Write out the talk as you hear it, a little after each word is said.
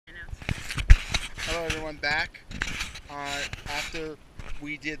Hello everyone, back after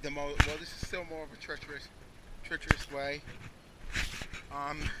we did the well, this is still more of a treacherous way.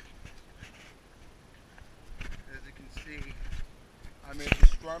 As you can see, I'm going to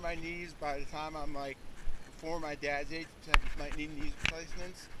destroy my knees by the time I'm like before my dad's age. Might need knee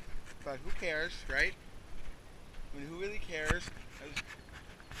replacements, but who cares, right? I mean, who really cares?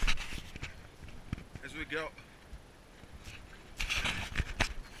 As we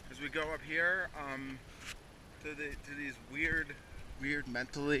go up here, to these weird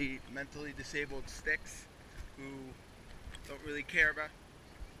mentally disabled sticks who don't really care about.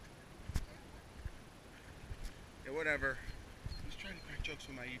 Yeah, whatever. I'm just trying to crack jokes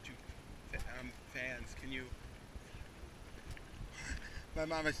with my YouTube fans. Can you? My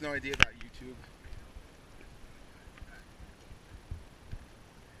mom has no idea about YouTube.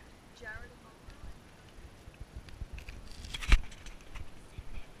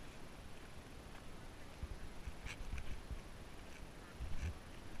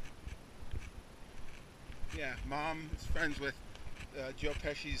 Yeah, mom is friends with Joe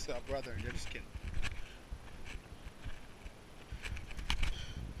Pesci's brother. I'm just kidding.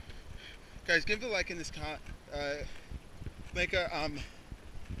 Guys, give a like in this make a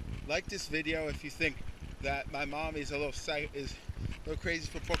like this video if you think that my mom is a little crazy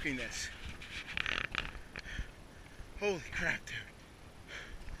for booking this. Holy crap, dude!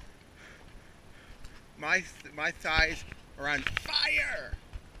 My thighs are on fire.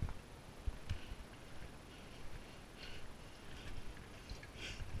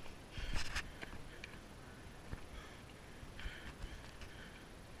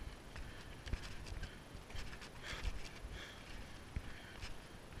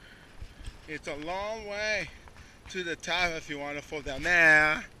 It's a long way to the top if you want to fall down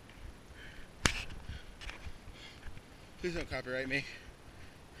there. Please don't copyright me.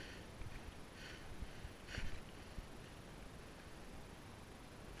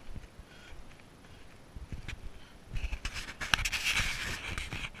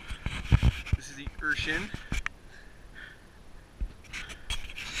 This is the Urshan.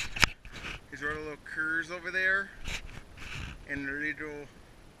 These are the little curs over there, and the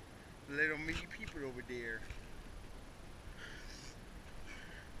little mini people over there.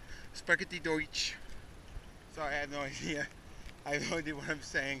 Spaghetti Deutsch. Sorry, I have no idea. I have no idea what I'm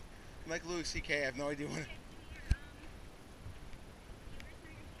saying. I'm like Louis C.K. I have no idea what.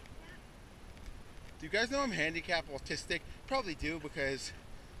 Do you guys know I'm handicapped, autistic? Probably do, because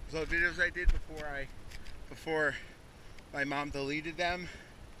those videos I did before my mom deleted them.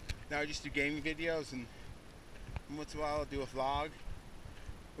 Now I just do gaming videos, and once in a while I'll do a vlog,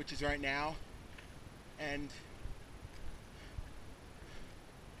 which is right now. And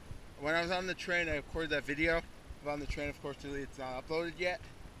when I was on the train, I recorded that video. I'm on the train, of course, it's not uploaded yet.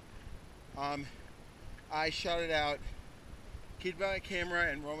 I shouted out Kid by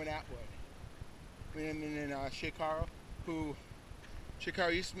Camera and Roman Atwood. And Shikaro,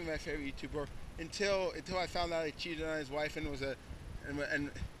 Shikaro used to be my favorite YouTuber until I found out he cheated on his wife and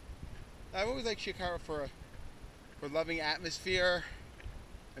I've always liked Shikaro for loving atmosphere.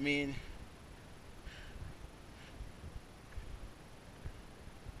 I mean,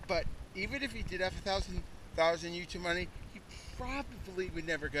 but even if he did have $1,000 in YouTube money, he probably would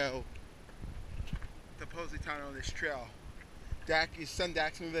never go to Positano on this trail. His son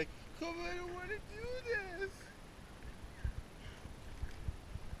Dax would be like, "Come, I don't want to do this."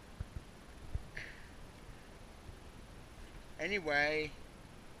 Anyway,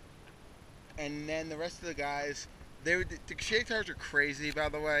 and then the rest of the guys, the Shay Towers are crazy, by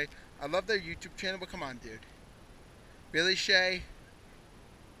the way. I love their YouTube channel, but come on, dude. Really, Shay?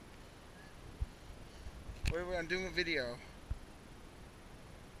 Wait, I'm doing a video.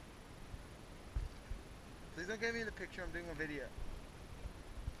 Please don't get me in the picture, I'm doing a video.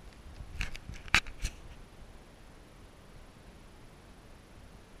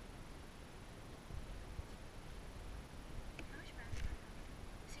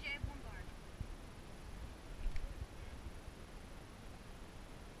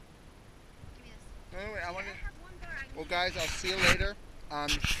 Anyway, well, guys, I'll see you later.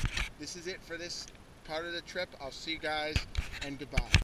 This is it for this part of the trip. I'll see you guys, and goodbye.